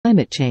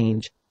Climate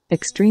change,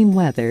 extreme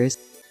weathers,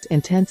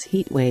 intense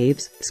heat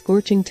waves,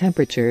 scorching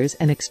temperatures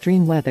and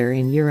extreme weather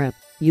in Europe,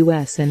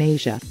 US and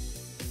Asia.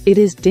 It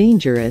is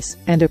dangerous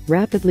and a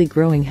rapidly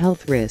growing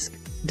health risk,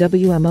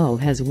 WMO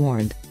has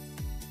warned.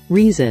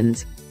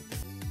 Reasons: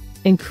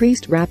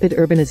 increased rapid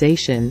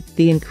urbanization,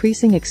 the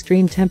increasing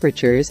extreme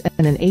temperatures,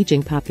 and an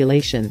aging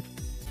population.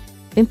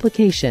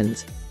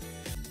 Implications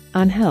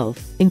on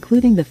health,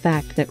 including the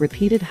fact that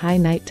repeated high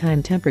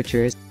nighttime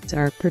temperatures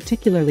are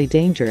particularly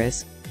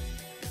dangerous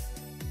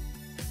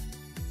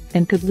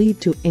and could lead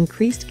to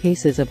increased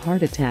cases of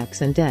heart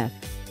attacks and death,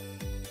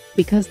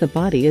 because the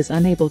body is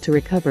unable to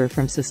recover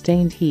from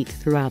sustained heat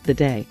throughout the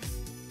day.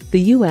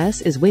 The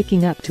US is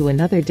waking up to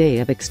another day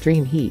of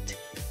extreme heat.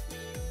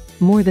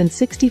 More than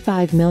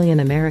 65 million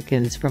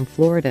Americans from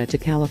Florida to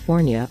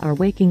California are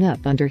waking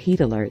up under heat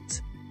alerts.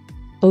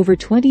 Over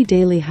 20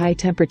 daily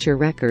high-temperature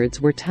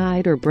records were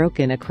tied or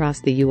broken across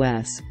the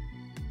U.S.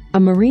 A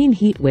marine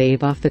heat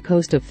wave off the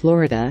coast of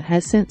Florida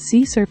has sent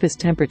sea surface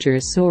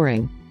temperatures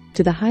soaring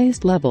to the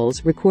highest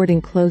levels,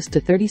 recording close to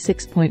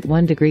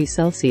 36.1 degrees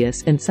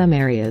Celsius in some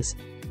areas.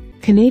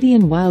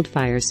 Canadian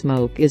wildfire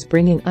smoke is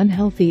bringing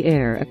unhealthy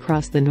air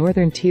across the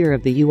northern tier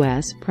of the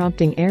U.S.,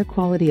 prompting air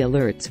quality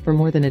alerts for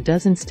more than a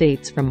dozen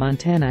states from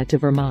Montana to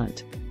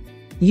Vermont.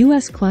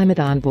 U.S. climate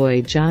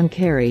envoy John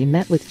Kerry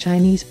met with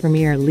Chinese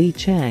Premier Li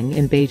Qiang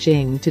in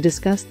Beijing to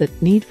discuss the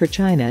need for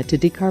China to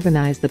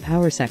decarbonize the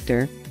power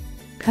sector,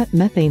 cut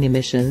methane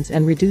emissions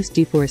and reduce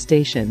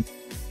deforestation.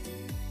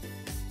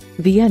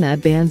 Vienna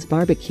bans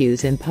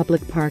barbecues in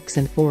public parks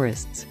and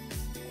forests.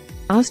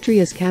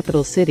 Austria's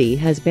capital city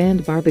has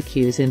banned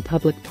barbecues in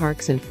public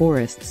parks and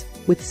forests,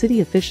 with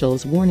city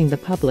officials warning the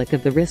public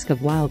of the risk of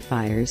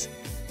wildfires.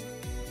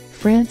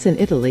 France and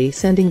Italy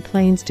sending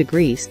planes to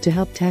Greece to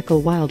help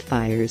tackle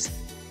wildfires.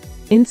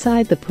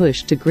 Inside the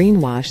push to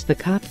greenwash the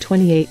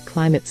COP28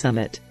 climate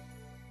summit.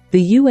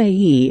 The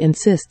UAE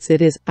insists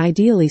it is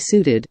ideally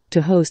suited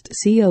to host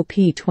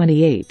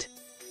COP28.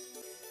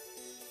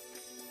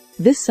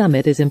 This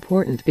summit is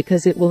important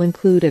because it will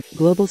include a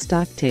global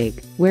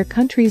stocktake, where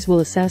countries will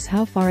assess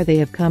how far they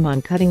have come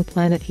on cutting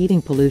planet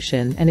heating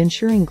pollution and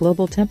ensuring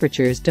global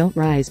temperatures don't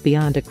rise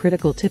beyond a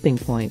critical tipping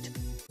point.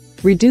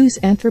 Reduce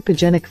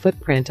anthropogenic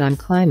footprint on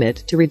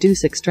climate to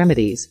reduce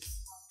extremities.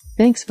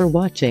 Thanks for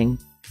watching.